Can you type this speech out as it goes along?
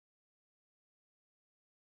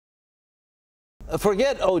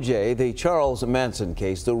Forget O.J., the Charles Manson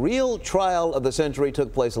case. The real trial of the century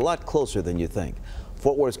took place a lot closer than you think.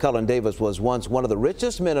 Fort Worth's Cullen Davis was once one of the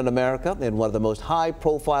richest men in America in one of the most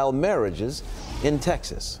high-profile marriages in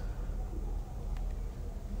Texas.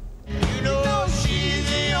 You know she's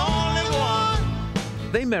the only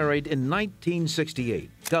one. They married in 1968.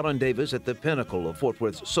 Cullen Davis at the pinnacle of Fort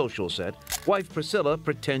Worth's social set. Wife Priscilla,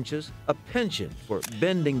 pretentious, a penchant for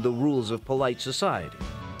bending the rules of polite society.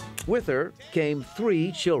 With her came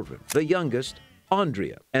 3 children. The youngest,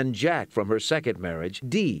 Andrea, and Jack from her second marriage,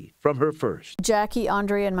 Dee from her first. Jackie,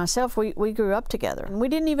 Andrea, and myself, we grew up together. And we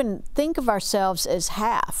didn't even think of ourselves as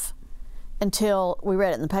half until we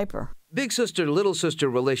read it in the paper. Big sister, little sister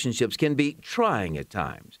relationships can be trying at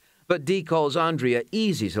times, but Dee calls Andrea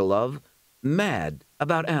easy to love, mad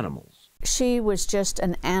about animals. She was just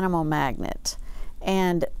an animal magnet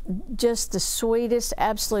and just the sweetest,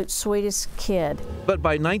 absolute sweetest kid. But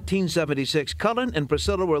by 1976, Cullen and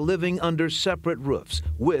Priscilla were living under separate roofs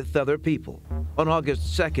with other people. On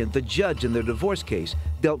August 2nd, the judge in their divorce case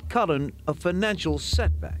dealt Cullen a financial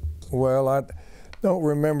setback. Well, I don't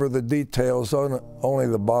remember the details, only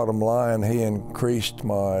the bottom line. He increased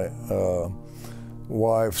my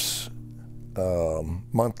wife's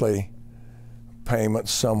monthly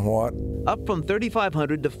payments somewhat. Up from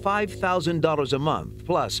 $3,500 to $5,000 a month,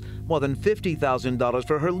 plus more than $50,000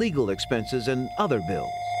 for her legal expenses and other bills.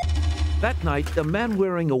 That night, a man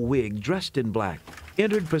wearing a wig, dressed in black,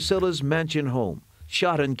 entered Priscilla's mansion home,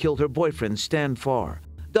 shot and killed her boyfriend, Stan Farr.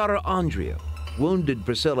 Daughter Andrea wounded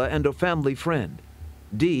Priscilla and a family friend.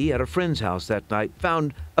 Dee, at a friend's house that night,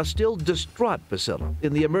 found a still distraught Priscilla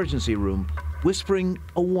in the emergency room, whispering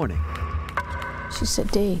a warning. She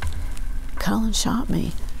said, "Dee, Cullen shot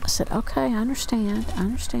me." I said, "Okay, I understand.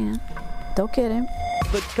 Don't get him."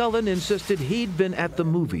 But Cullen insisted he'd been at the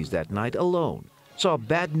movies that night alone, saw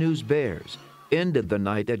Bad News Bears, ended the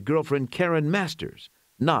night at girlfriend Karen Masters,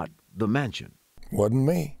 not the mansion. Wasn't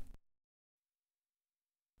me.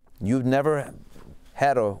 You've never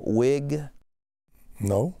had a wig?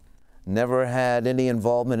 No. Never had any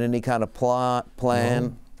involvement, any kind of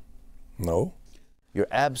plan? No. You're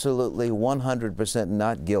absolutely 100%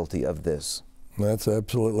 not guilty of this. That's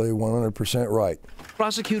absolutely 100% right.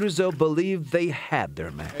 Prosecutors, though, believed they had their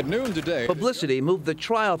man. At noon today, Publicity moved the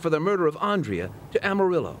trial for the murder of Andrea to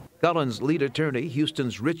Amarillo. Cullen's lead attorney,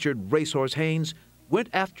 Houston's Richard Racehorse Haynes, went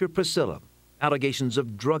after Priscilla. Allegations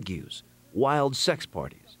of drug use, wild sex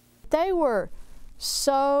parties. They were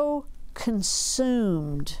so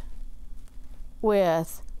consumed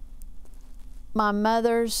with my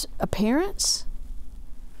mother's appearance,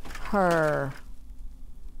 her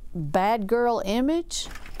bad girl image.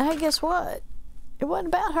 Hey, guess what? It wasn't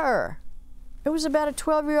about her. It was about a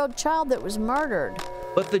 12-year-old child that was murdered.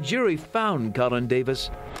 But the jury found Cullen Davis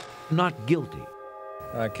not guilty.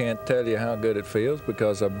 I can't tell you how good it feels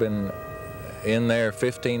because I've been in there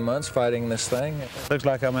 15 months fighting this thing. Looks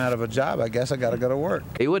like I'm out of a job. I guess I got to go to work.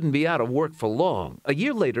 He wouldn't be out of work for long. A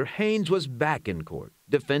year later, Haynes was back in court,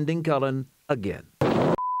 defending Cullen again. Okay.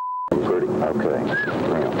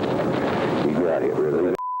 Now, you got it,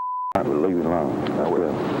 really. Leave it alone. I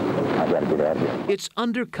will. I got to get out of here. It's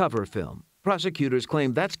undercover film. Prosecutors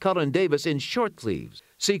claim that's Cullen Davis in short sleeves,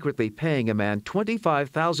 secretly paying a man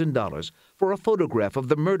 $25,000 for a photograph of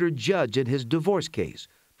the murdered judge in his divorce case,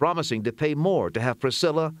 promising to pay more to have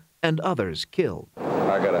Priscilla and others killed.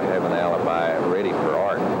 I got to have an alibi ready for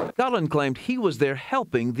art. Cullen claimed he was there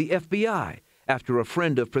helping the FBI after a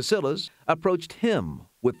friend of Priscilla's approached him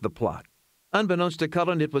with the plot. Unbeknownst to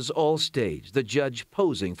Cullen, it was all staged, the judge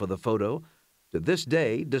posing for the photo. To this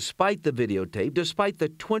day, despite the videotape, despite the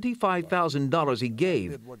 $25,000 he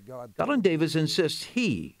gave, Cullen Davis insists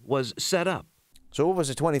he was set up. So what was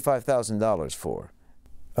the $25,000 for?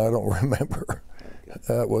 I don't remember.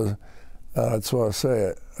 That was, that's what I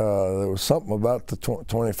say. There was something about the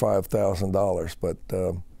 $25,000, but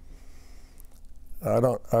I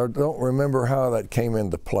don't remember how that came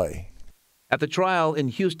into play. At the trial in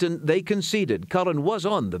Houston, they conceded Cullen was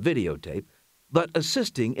on the videotape, but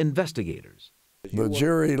assisting investigators. The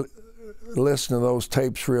jury listened to those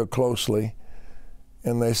tapes real closely,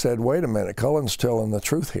 and they said, wait a minute, Cullen's telling the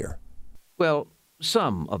truth here. Well,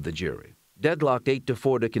 some of the jury. Deadlocked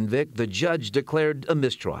 8-4 to convict, the judge declared a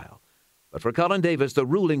mistrial. But for Cullen Davis, the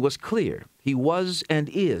ruling was clear. He was and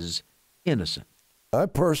is innocent. I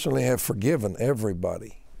personally have forgiven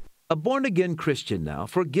everybody. A born-again Christian now,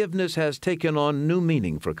 forgiveness has taken on new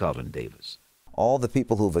meaning for Cullen Davis. All the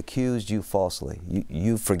people who've accused you falsely,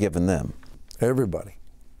 you've forgiven them. Everybody.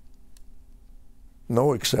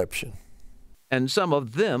 No exception. And some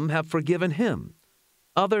of them have forgiven him.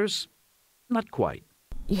 Others, not quite.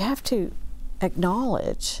 You have to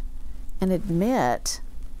acknowledge and admit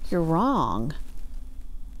you're wrong,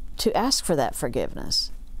 to ask for that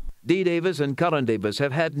forgiveness. Dee Davis and Cullen Davis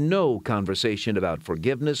have had no conversation about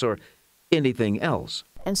forgiveness or anything else.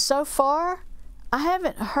 And so far, I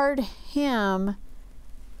haven't heard him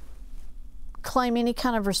claim any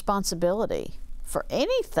kind of responsibility for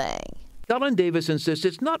anything. Cullen Davis insists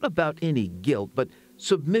it's not about any guilt, but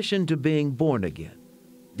submission to being born again.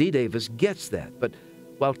 Dee Davis gets that, but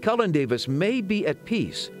while Cullen Davis may be at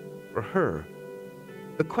peace, for her,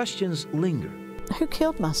 the questions linger. Who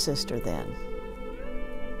killed my sister then?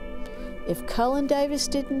 If Cullen Davis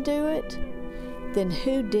didn't do it, then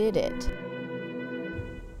who did it?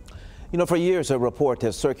 You know, for years a report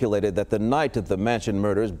has circulated that the night of the Mansion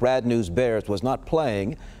murders, Brad News Bears was not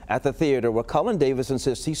playing at the theater where Cullen Davis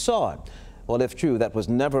insists he saw it. Well, if true, that was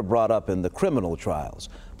never brought up in the criminal trials.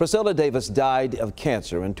 Priscilla Davis died of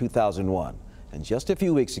cancer in 2001. And just a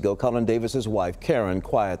few weeks ago, Cullen Davis's wife, Karen,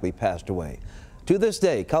 quietly passed away. To this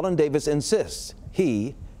day, Cullen Davis insists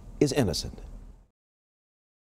he is innocent.